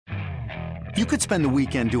You could spend the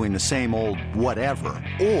weekend doing the same old whatever,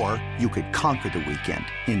 or you could conquer the weekend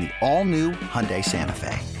in the all-new Hyundai Santa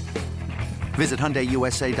Fe. Visit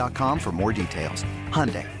HyundaiUSA.com for more details.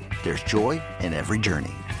 Hyundai, there's joy in every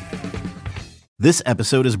journey. This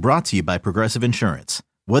episode is brought to you by Progressive Insurance.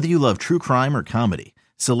 Whether you love true crime or comedy,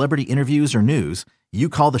 celebrity interviews or news, you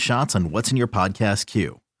call the shots on what's in your podcast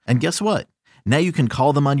queue. And guess what? Now you can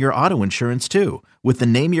call them on your auto insurance too with the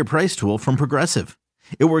Name Your Price tool from Progressive.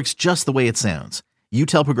 It works just the way it sounds. You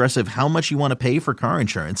tell Progressive how much you want to pay for car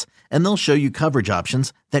insurance, and they'll show you coverage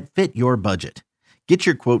options that fit your budget. Get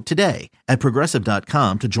your quote today at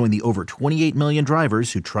Progressive.com to join the over 28 million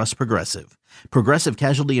drivers who trust Progressive. Progressive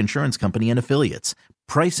Casualty Insurance Company and Affiliates.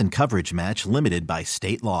 Price and coverage match limited by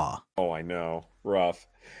state law. Oh, I know. Rough.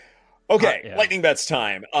 Okay, Yeah. lightning bets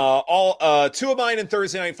time. All two of mine in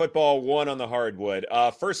Thursday Night Football, one on the hardwood.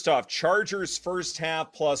 First off, Chargers first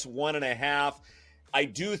half plus 1.5. I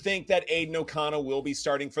do think that Aiden O'Connell will be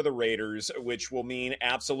starting for the Raiders, which will mean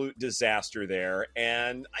absolute disaster there.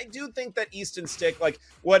 And I do think that Easton Stick,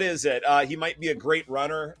 what is it? He might be a great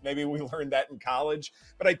runner. Maybe we learned that in college.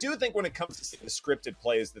 But I do think when it comes to the scripted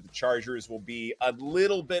plays that the Chargers will be a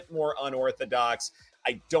little bit more unorthodox.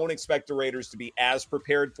 I don't expect the Raiders to be as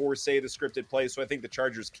prepared for, say, the scripted plays. So I think the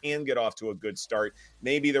Chargers can get off to a good start.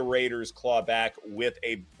 Maybe the Raiders claw back with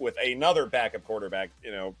another backup quarterback,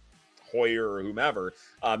 Hoyer or whomever.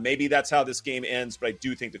 Maybe that's how this game ends, but I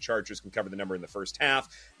do think the Chargers can cover the number in the first half.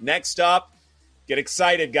 Next up, get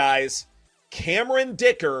excited, guys. Cameron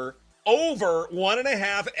Dicker over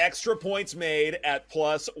 1.5 extra points made at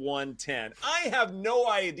plus 110. I have no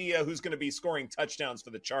idea who's going to be scoring touchdowns for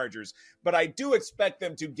the Chargers, but I do expect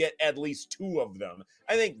them to get at least 2 of them.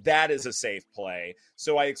 I think that is a safe play.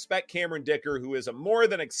 So I expect Cameron Dicker, who is a more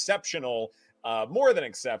than exceptional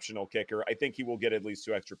kicker. I think he will get at least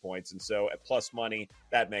 2 extra points. And so at plus money,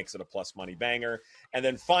 that makes it a plus money banger. And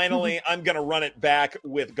then finally, I'm going to run it back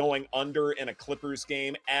with going under in a Clippers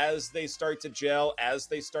game as they start to gel, as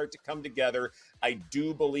they start to come together. I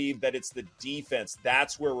do believe that it's the defense.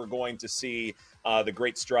 That's where we're going to see the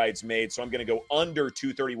great strides made. So I'm going to go under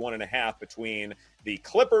 231.5 between the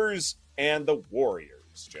Clippers and the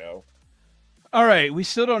Warriors, Joe. All right, we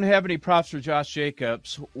still don't have any props for Josh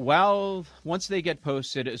Jacobs. Well, once they get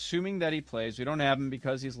posted, assuming that he plays, we don't have him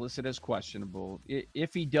because he's listed as questionable.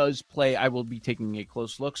 If he does play, I will be taking a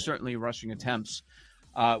close look. Certainly rushing attempts,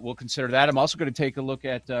 we'll consider that. I'm also going to take a look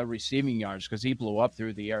at receiving yards because he blew up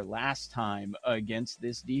through the air last time against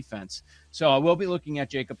this defense. So I will be looking at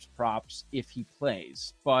Jacobs' props if he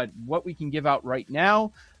plays. But what we can give out right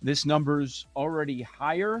now, this number's already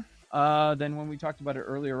higher than when we talked about it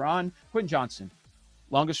earlier on. Quentin Johnston,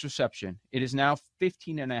 longest reception. It is now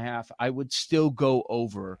 15.5. I would still go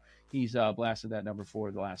over. He's blasted that number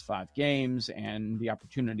for the last 5 games, and the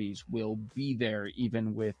opportunities will be there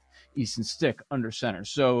even with Easton Stick under center.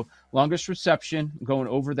 So longest reception, going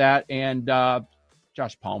over that. And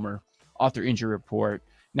Josh Palmer, off their injury report.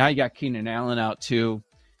 Now you got Keenan Allen out too.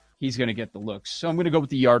 He's going to get the looks. So I'm going to go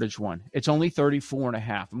with the yardage one. It's only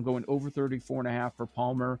 34.5. I'm going over 34.5 for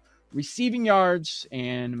Palmer. Receiving yards,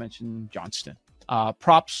 and mention Johnston.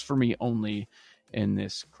 Props for me only in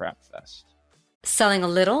this crap fest. Selling a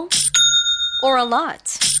little or a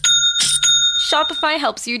lot? Shopify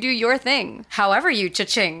helps you do your thing, however you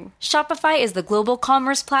cha-ching. Shopify is the global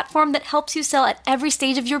commerce platform that helps you sell at every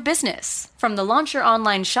stage of your business. From the launch your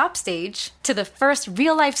online shop stage, to the first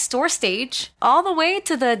real-life store stage, all the way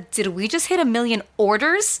to the did we just hit 1 million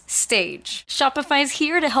orders stage. Shopify's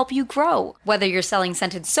here to help you grow. Whether you're selling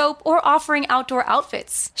scented soap or offering outdoor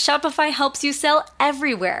outfits, Shopify helps you sell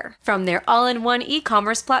everywhere. From their all-in-one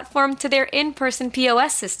e-commerce platform to their in-person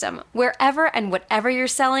POS system, wherever and whatever you're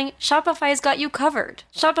selling, Shopify's got you covered.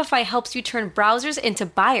 Shopify helps you turn browsers into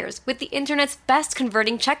buyers with the internet's best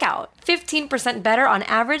converting checkout. 15% better on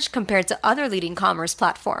average compared to other leading commerce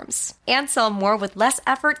platforms. And sell more with less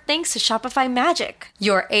effort thanks to Shopify Magic,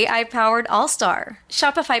 your AI-powered all-star.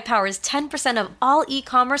 Shopify powers 10% of all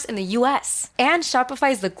e-commerce in the US. And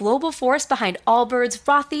Shopify is the global force behind Allbirds,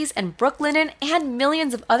 Rothy's, and Brooklinen, and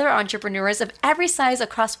millions of other entrepreneurs of every size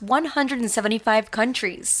across 175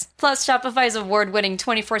 countries. Plus, Shopify's award-winning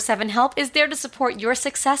 24/7 help is there to support your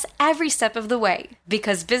success every step of the way.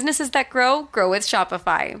 Because businesses that grow, grow with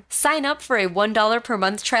Shopify. Sign up for a $1 per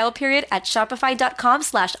month trial period at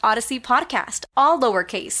shopify.com/Odyssey Podcast, all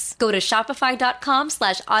lowercase. Go to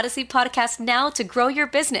shopify.com/Odyssey Podcast now to grow your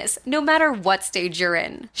business, no matter what stage you're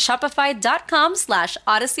in.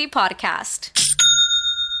 Shopify.com/Odyssey Podcast.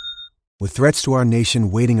 With threats to our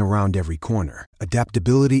nation waiting around every corner,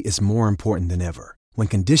 adaptability is more important than ever. When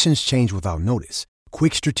conditions change without notice,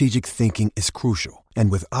 quick strategic thinking is crucial.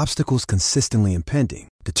 And with obstacles consistently impending,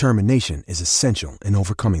 determination is essential in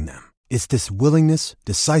overcoming them. It's this willingness,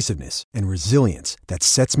 decisiveness, and resilience that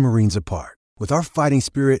sets Marines apart. With our fighting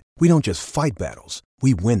spirit, we don't just fight battles,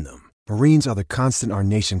 we win them. Marines are the constant our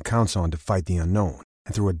nation counts on to fight the unknown.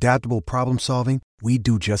 And through adaptable problem solving, we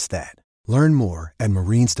do just that. Learn more at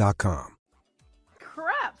Marines.com.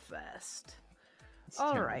 Crapfest.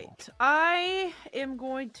 All right. I am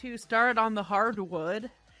going to start on the hardwood.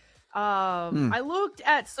 I looked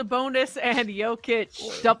at Sabonis and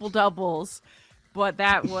Jokic double-doubles, but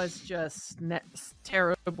that was just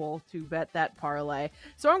terrible to bet that parlay.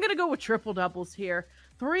 So I'm going to go with triple-doubles here.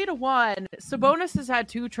 3-1. Sabonis has had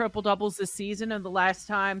 2 triple-doubles this season, and the last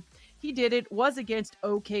time he did it was against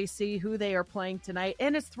OKC, who they are playing tonight,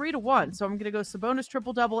 and it's 3-1. So I'm going to go Sabonis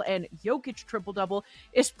triple-double, and Jokic triple-double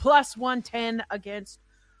is plus 110 against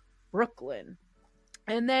Brooklyn.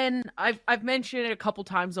 And then I've mentioned it a couple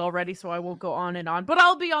times already, so I won't go on and on. But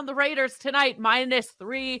I'll be on the Raiders tonight,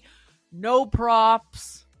 -3, no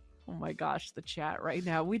props. Oh my gosh, the chat right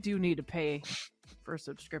now. We do need to pay for a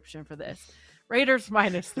subscription for this. Raiders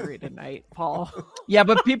 -3 tonight, Paul. Yeah,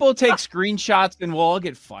 but people take screenshots and we'll all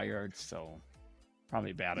get fired, so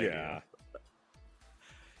probably a bad idea.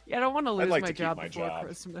 Yeah, I don't want to lose like my to keep job my before job.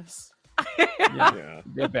 Christmas. Yeah,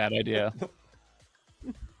 be a bad idea.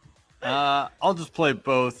 I'll just play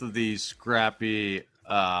both of these scrappy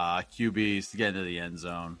QBs to get into the end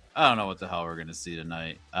zone. I don't know what the hell we're going to see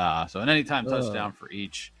tonight. So an anytime touchdown for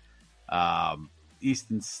each.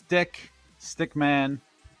 Easton Stickman.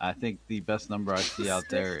 I think the best number I see out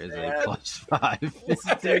there is a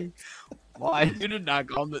 +5. Why? You did not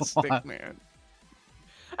call him the Stickman.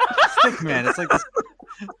 Stickman. It's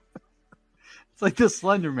like the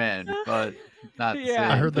Slender Man, but not.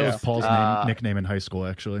 Yeah. I heard that was Paul's nickname in high school,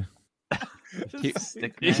 actually. He's the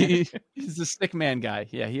Stickman guy.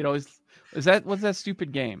 Yeah, he'd always. What's that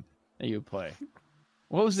stupid game that you would play?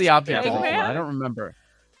 What was the object? I don't remember.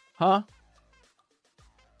 Huh?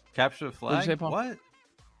 Capture the flag? What?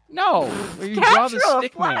 No, where you draw the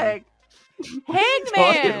Stickman.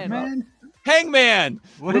 Hangman. Hangman.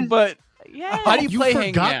 But Yeah. how do you play Hangman?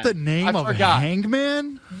 You forgot the name of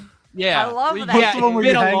Hangman? Yeah, I love that. Yeah, the one where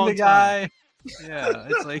it's you been a hang long the guy. Yeah,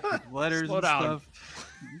 it's like letters Slow and down. stuff.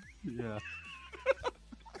 Yeah.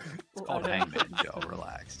 It's called Hangman, Joe.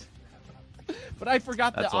 Relaxed. But I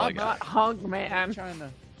forgot That's the all I object. got. Hangman. I'm trying to.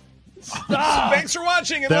 Thanks for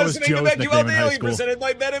watching and That was listening to Joe's BetQL nickname in high Daily, school. presented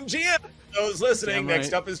by BetMGM. Those listening, Damn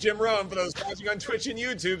next right. up is Jim Rohn. For those watching on Twitch and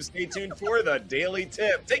YouTube, stay tuned for the Daily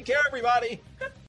Tip. Take care, everybody.